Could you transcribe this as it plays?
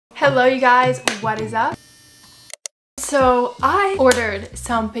Hello you guys, what is up? So I ordered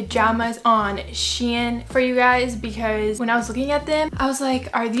some pajamas on Shein for you guys because when I was looking at them, I was like,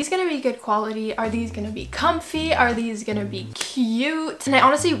 are these gonna be good quality? Are these gonna be comfy? Are these gonna be cute? And I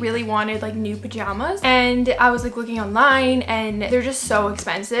honestly really wanted like new pajamas, and I was like looking online and they're just so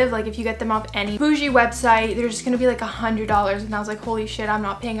expensive. Like if you get them off any bougie website, they're just gonna be like $100, and I was like, holy shit, I'm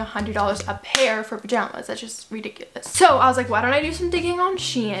not paying $100 a pair for pajamas. That's just ridiculous. So I was like, why don't I do some digging on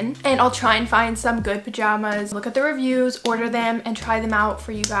Shein and I'll try and find some good pajamas, look at the reviews, order them and try them out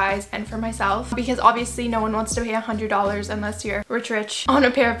for you guys and for myself, because obviously no one wants to pay $100 unless you're rich on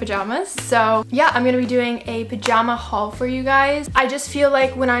a pair of pajamas. So yeah, I'm gonna be doing a pajama haul for you guys. I just feel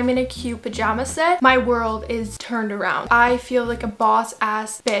like when I'm in a cute pajama set, my world is turned around. I feel like a boss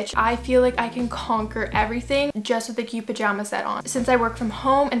ass bitch. I feel like I can conquer everything just with a cute pajama set on. Since I work from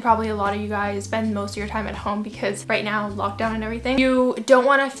home, and probably a lot of you guys spend most of your time at home because right now lockdown and everything, you don't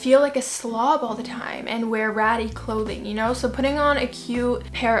want to feel like a slob all the time and wear ratty clothing, you know? So putting on a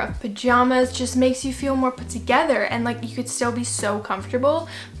cute pair of pajamas just makes you feel more put together, and like you could still be so comfortable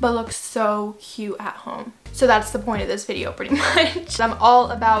but look so cute at home. So that's the point of this video pretty much. I'm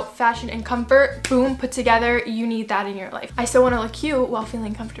all about fashion and comfort. Boom, put together. You need that in your life. I still want to look cute while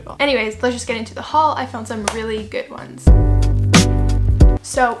feeling comfortable. Anyways, let's just get into the haul. I found some really good ones.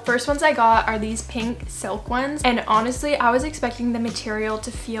 So first ones I got are these pink silk ones, and honestly I was expecting the material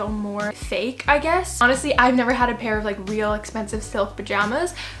to feel more fake, I guess. Honestly, I've never had a pair of like real expensive silk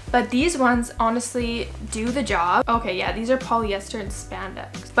pajamas, but these ones honestly do the job. Okay, yeah, these are polyester and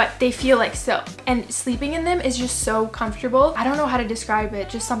spandex, but they feel like silk, and sleeping in them is just so comfortable. I don't know how to describe it,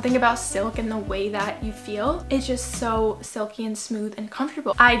 just something about silk and the way that you feel. It's just so silky and smooth and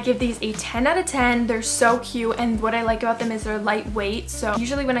comfortable. I give these a 10 out of 10. They're so cute, and what I like about them is they're lightweight. So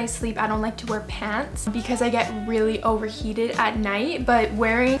usually when I sleep, I don't like to wear pants because I get really overheated at night, but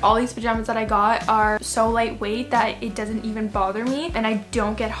wearing all these pajamas that I got are so lightweight that it doesn't even bother me, and I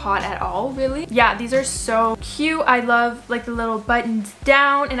don't get hot at all, really. Yeah, these are so cute. I love like the little buttons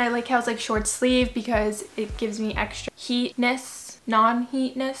down, and I like how it's like short sleeve because it gives me extra heatness,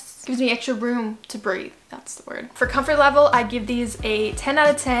 non-heatness, gives me extra room to breathe. That's the word. For comfort level, I give these a 10 out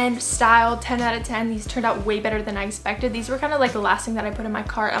of 10. Style, 10 out of 10. These turned out way better than I expected. These were kind of like the last thing that I put in my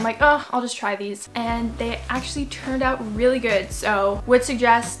cart. I'm like, oh, I'll just try these. And they actually turned out really good. So would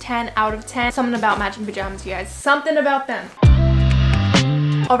suggest 10 out of 10. Something about matching pajamas, you guys. Something about them.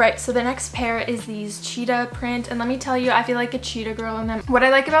 Alright, so the next pair is these cheetah print, and let me tell you, I feel like a cheetah girl in them. What I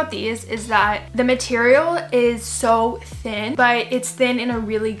like about these is that the material is so thin, but it's thin in a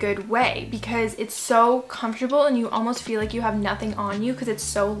really good way because it's so comfortable and you almost feel like you have nothing on you because it's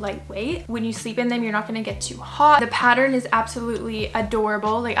so lightweight. When you sleep in them, you're not going to get too hot. The pattern is absolutely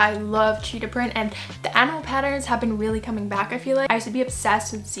adorable. Like, I love cheetah print, and the animal patterns have been really coming back, I feel like. I used to be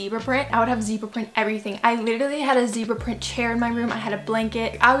obsessed with zebra print. I would have zebra print everything. I literally had a zebra print chair in my room. I had a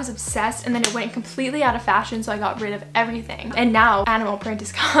blanket. I was obsessed, and then it went completely out of fashion, so I got rid of everything, and now animal print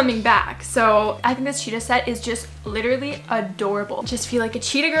is coming back. So I think this cheetah set is just literally adorable. Just feel like a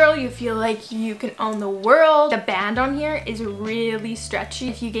cheetah girl. You feel like you can own the world. The band on here is really stretchy.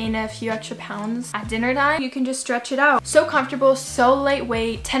 If you gain a few extra pounds at dinner time, you can just stretch it out. So comfortable, so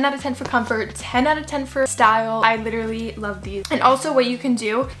lightweight. 10 out of 10 for comfort, 10 out of 10 for style. I literally love these. And also what you can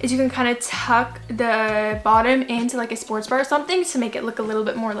do is you can kind of tuck the bottom into like a sports bar or something to make it look a little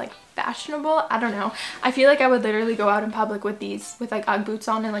bit more like fashionable. I don't know. I feel like I would literally go out in public with these with like Ugg boots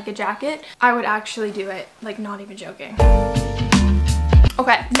on and like a jacket. I would actually do it, like not even joking.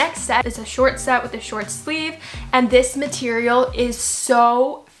 Okay, next set is a short set with a short sleeve, and this material is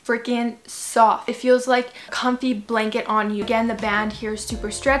so freaking soft. It feels like a comfy blanket on you. Again, the band here is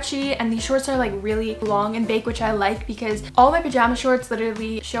super stretchy, and these shorts are like really long and big, which I like because all my pajama shorts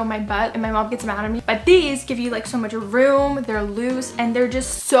literally show my butt and my mom gets mad at me. But these give you like so much room, they're loose, and they're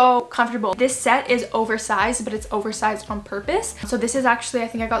just so comfortable. This set is oversized, but it's oversized on purpose. So this is actually, I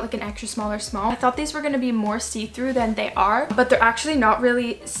think I got like an extra small. I thought these were going to be more see-through than they are, but they're actually not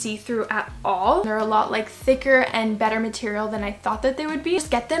really see-through at all. They're a lot like thicker and better material than I thought that they would be. Just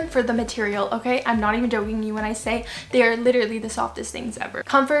get them for the material, okay? I'm not even joking you when I say they are literally the softest things ever.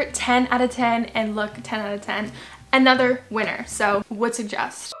 Comfort, 10 out of 10, and look, 10 out of 10. Another winner, so would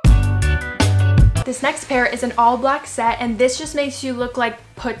suggest. This next pair is an all black set, and this just makes you look like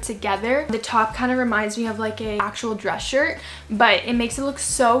put together. The top kind of reminds me of like a actual dress shirt, but it makes it look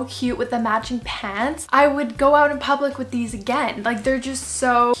so cute with the matching pants. I would go out in public with these again. Like, they're just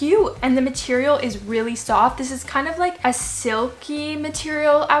so cute, and the material is really soft. This is kind of like a silky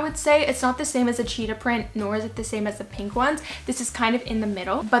material, I would say. It's not the same as a cheetah print, nor is it the same as the pink ones. This is kind of in the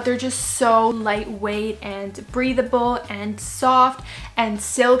middle, but they're just so lightweight and breathable and soft and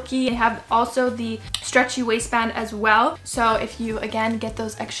silky. They have also the stretchy waistband as well, so if you again get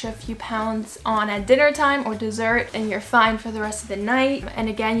those extra few pounds on at dinner time or dessert, and you're fine for the rest of the night. And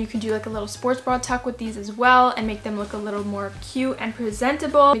again, you can do like a little sports bra tuck with these as well and make them look a little more cute and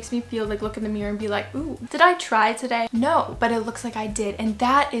presentable. It makes me feel like, look in the mirror and be like, ooh, did I try today? No, but it looks like I did, and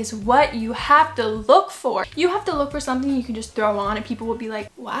that is what you have to look for. You have to look for something you can just throw on and people will be like,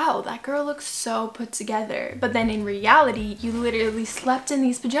 wow, that girl looks so put together. But then in reality, you literally slept in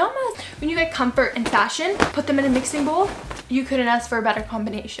these pajamas. When you get comfort and fashion, put them in a mixing bowl, you couldn't ask for a better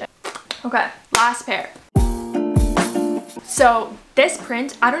combination. Okay, last pair. So this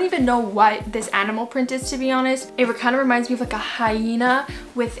print, I don't even know what this animal print is, to be honest. It kind of reminds me of like a hyena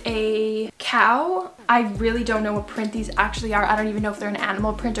with a cow. I really don't know what print these actually are. I don't even know if they're an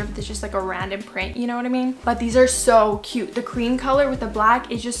animal print or if it's just like a random print, you know what I mean? But these are so cute. The cream color with the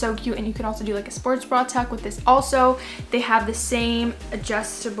black is just so cute, and you can also do like a sports bra tuck with this also. They have the same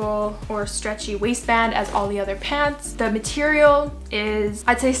adjustable or stretchy waistband as all the other pants. The material is,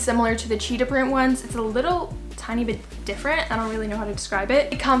 I'd say, similar to the cheetah print ones. It's a little tiny bit different. I don't really know how to describe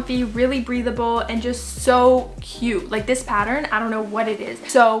it. Comfy, really breathable, and just so cute. Like, this pattern, I don't know what it is.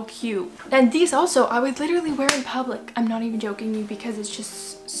 So cute. And these also, I would literally wear in public. I'm not even joking you, because it's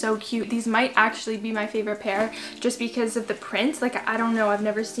just so cute. These might actually be my favorite pair just because of the prints. Like, I don't know, I've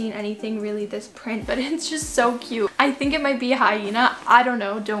never seen anything really this print, but it's just so cute. I think it might be a hyena. I don't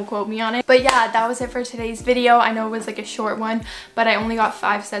know, don't quote me on it. But yeah, that was it for today's video. I know it was like a short one, but I only got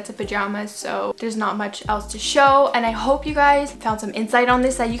 5 sets of pajamas, so there's not much else to show. And I hope you guys found some insight on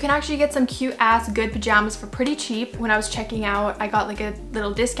this, that you can actually get some cute ass good pajamas for pretty cheap. When I was checking out, I got like a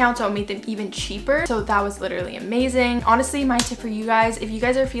little discount, so it made them even cheaper. So that was literally amazing. Honestly, my tip for you guys, if you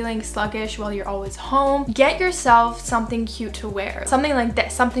guys are feeling sluggish while you're always home, get yourself something cute to wear. Something like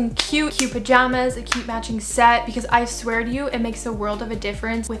this, something cute pajamas, a cute matching set, because I swear to you, it makes a world of a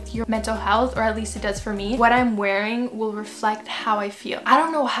difference with your mental health, or at least it does for me. What I'm wearing will reflect how I feel. I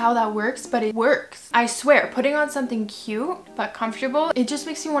don't know how that works, but it works. I swear, putting on something cute but comfortable, it just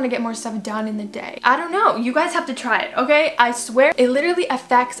makes me want to get more stuff done in the day. I don't know, you guys have to try it, okay? I swear it literally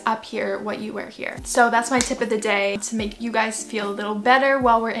affects up here what you wear here. So that's my tip of the day, to make you guys feel a little better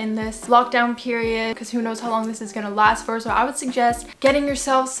while we're in this lockdown period, because who knows how long this is gonna last for. So I would suggest getting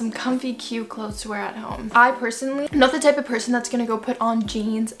yourself some comfy cute clothes to wear at home. I personally am not the type of person that's gonna go put on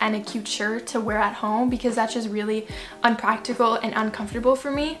jeans and a cute shirt to wear at home, because that's just really unpractical and uncomfortable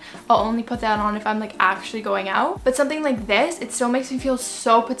for me. I'll only put that on if I'm like actually going out. But something like this, it still makes me feel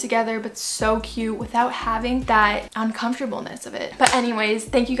so put together but so cute without having that uncomfortableness of it. But anyways,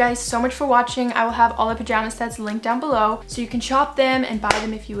 thank you guys so much for watching. I will have all the pajama sets linked down below, so you can shop them and buy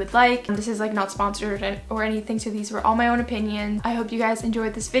them if you would like. This is like not sponsored or anything, so these were all my own opinions. I hope you guys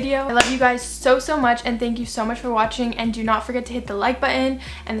enjoyed this video. I love you guys so much, and thank you so much for watching. And do not forget to hit the like button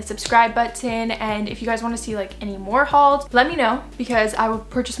and the subscribe button. And if you guys want to see like any more hauls, let me know, because I will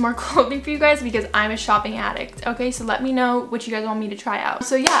purchase more clothing for you guys, because I'm a shopping addict. Okay, so let me know what you guys want me to try out.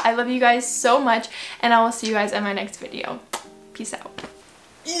 So yeah, I love you guys so much, and I will see you guys in my next video. Peace out.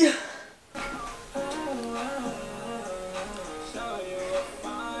 Yeah.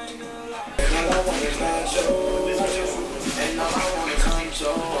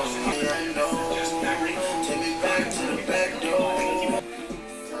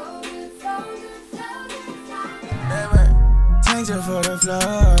 Change it for the flow.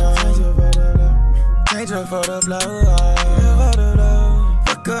 Change it for the flow.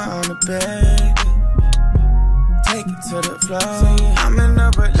 Fuck her on the bed. Take it to the floor. I'm in a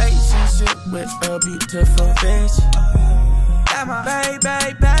relationship with a beautiful bitch. That's my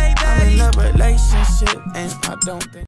baby. I'm in a relationship and I don't think